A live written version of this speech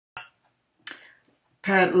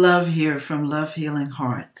Pat Love here from Love Healing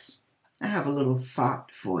Hearts. I have a little thought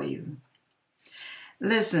for you.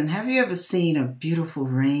 Listen, have you ever seen a beautiful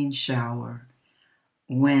rain shower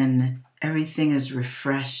when everything is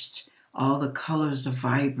refreshed, all the colors are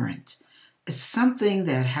vibrant? It's something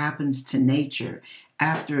that happens to nature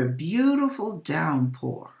after a beautiful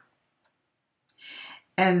downpour.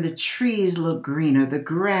 And the trees look greener, the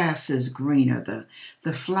grass is greener,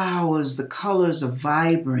 the flowers, the colors are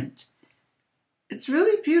vibrant. It's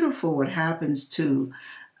really beautiful what happens to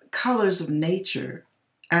colors of nature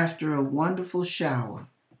after a wonderful shower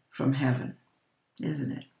from heaven,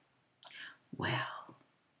 isn't it? Well,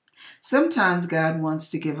 sometimes God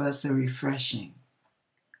wants to give us a refreshing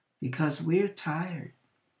because we're tired.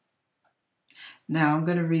 Now I'm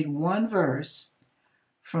going to read one verse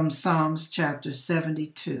from Psalms chapter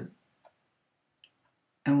 72.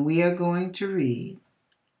 And we are going to read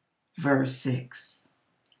verse 6.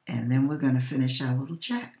 And then we're going to finish our little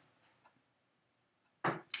chat.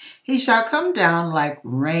 He shall come down like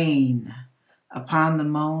rain upon the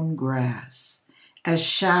mown grass, as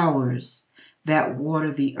showers that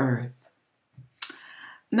water the earth.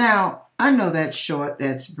 Now, I know that's short,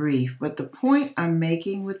 that's brief, but the point I'm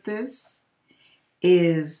making with this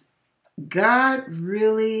is God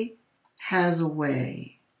really has a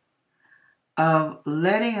way of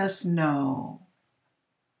letting us know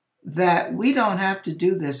that we don't have to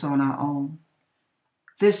do this on our own.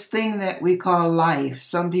 This thing that we call life,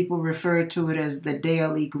 some people refer to it as the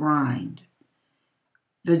daily grind,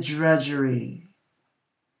 the drudgery,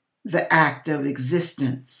 the act of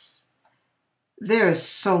existence. There is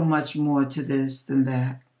so much more to this than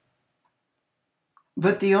that.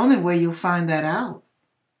 But the only way you'll find that out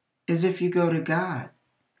is if you go to God.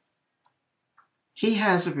 He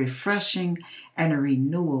has a refreshing and a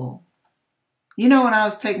renewal. You know, when I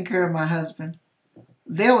was taking care of my husband,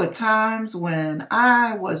 there were times when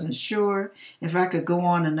I wasn't sure if I could go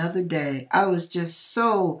on another day. I was just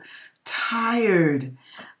so tired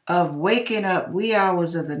of waking up wee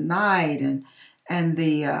hours of the night and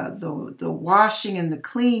the washing and the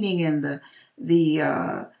cleaning and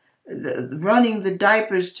the running the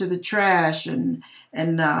diapers to the trash and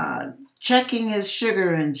checking his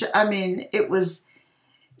sugar. And I mean, it was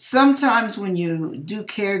sometimes when you do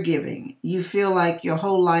caregiving, you feel like your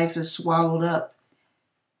whole life is swallowed up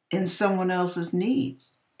in someone else's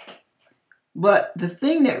needs. But the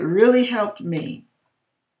thing that really helped me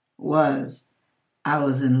was I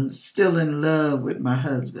was still in love with my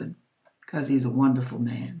husband because he's a wonderful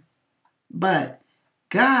man. But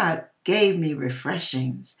God gave me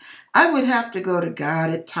refreshings. I would have to go to God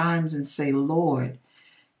at times and say, Lord,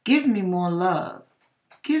 give me more love.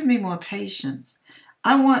 Give me more patience.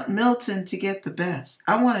 I want Milton to get the best.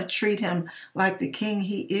 I want to treat him like the king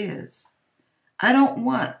he is. I don't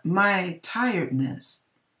want my tiredness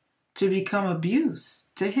to become abuse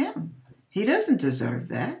to him. He doesn't deserve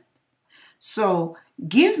that. So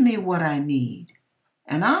give me what I need.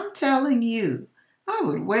 And I'm telling you, I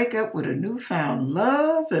would wake up with a newfound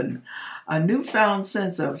love and a newfound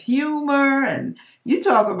sense of humor. And you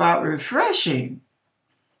talk about refreshing.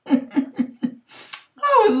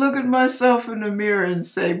 I would look at myself in the mirror and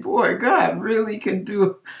say, boy, God really can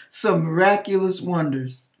do some miraculous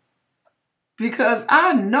wonders. Because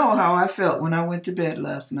I know how I felt when I went to bed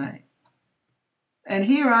last night. And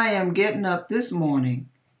here I am getting up this morning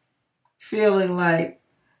feeling like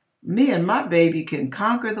me and my baby can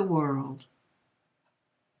conquer the world.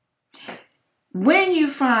 When you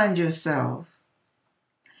find yourself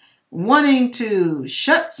wanting to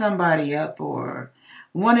shut somebody up or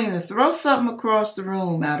wanting to throw something across the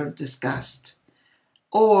room out of disgust,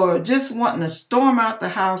 or just wanting to storm out the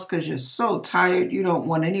house because you're so tired you don't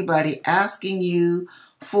want anybody asking you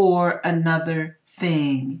for another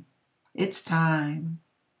thing, it's time.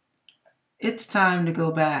 It's time to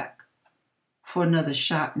go back for another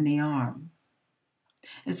shot in the arm.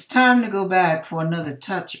 It's time to go back for another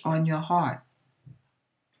touch on your heart,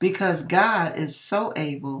 because God is so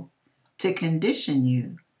able to condition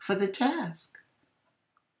you for the task.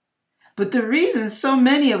 But the reason so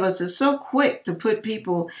many of us are so quick to put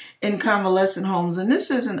people in convalescent homes, and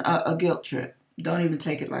this isn't a guilt trip, don't even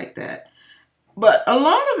take it like that, but a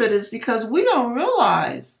lot of it is because we don't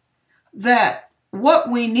realize that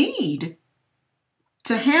what we need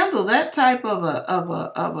to handle that type of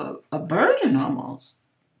a burden almost,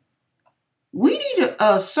 we need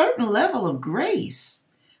a certain level of grace,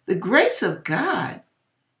 the grace of God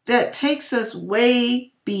that takes us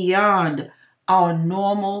way beyond our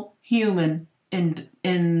normal human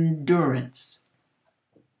endurance.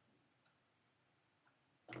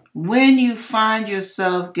 When you find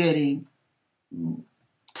yourself getting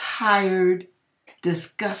tired,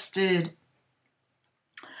 disgusted,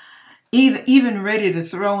 even ready to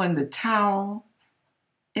throw in the towel.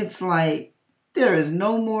 It's like, there is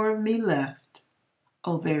no more of me left.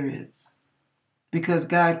 Oh, there is. Because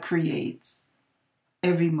God creates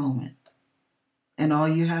every moment. And all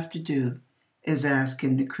you have to do is ask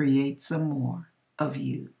him to create some more of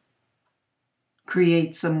you.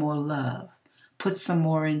 Create some more love. Put some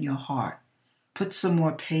more in your heart. Put some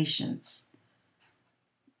more patience.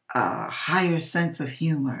 A higher sense of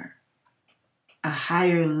humor. A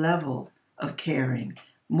higher level of caring.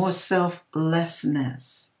 More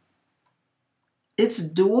selflessness.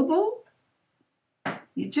 It's doable.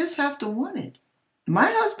 You just have to want it.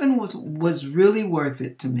 My husband was really worth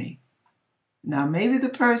it to me. Now, maybe the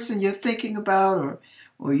person you're thinking about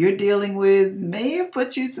or you're dealing with may have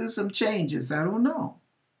put you through some changes. I don't know.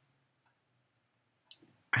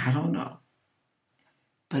 I don't know.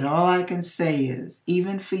 But all I can say is,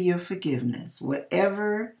 even for your forgiveness,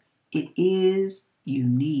 whatever it is you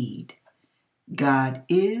need, God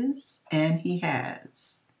is and he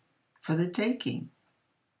has for the taking.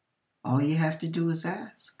 All you have to do is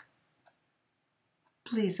ask.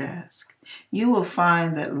 Please ask. You will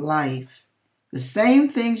find that life, the same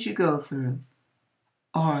things you go through,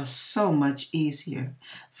 are so much easier.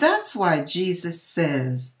 That's why Jesus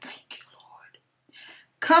says, thank you, Lord.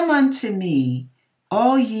 Come unto me,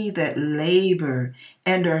 all ye that labor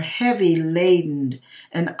and are heavy laden,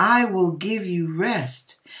 and I will give you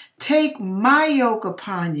rest. Take my yoke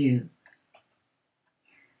upon you.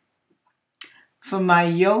 For my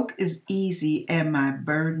yoke is easy and my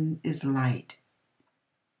burden is light.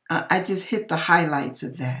 I just hit the highlights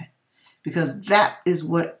of that because that is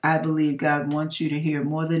what I believe God wants you to hear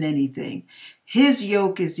more than anything. His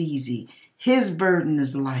yoke is easy. His burden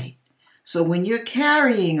is light. So when you're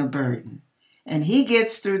carrying a burden and he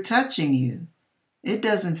gets through touching you, it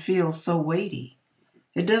doesn't feel so weighty.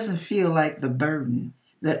 It doesn't feel like the burden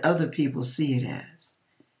that other people see it as,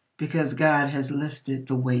 because God has lifted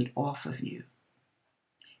the weight off of you.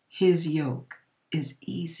 His yoke is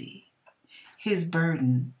easy. His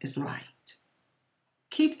burden is light.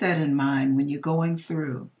 Keep that in mind when you're going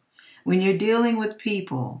through, when you're dealing with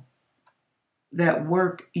people that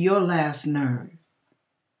work your last nerve.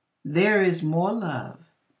 There is more love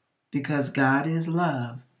because God is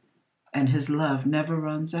love and his love never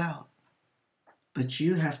runs out. But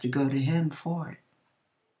you have to go to him for it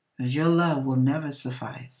because your love will never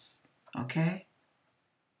suffice. Okay?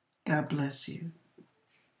 God bless you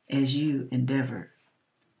as you endeavor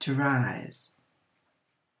to rise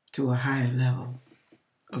to a higher level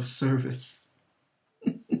of service.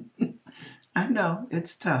 I know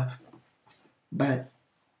it's tough, but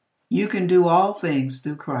you can do all things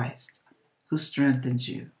through Christ who strengthens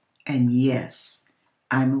you. And yes,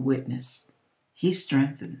 I'm a witness. He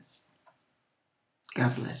strengthens.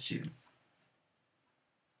 God bless you.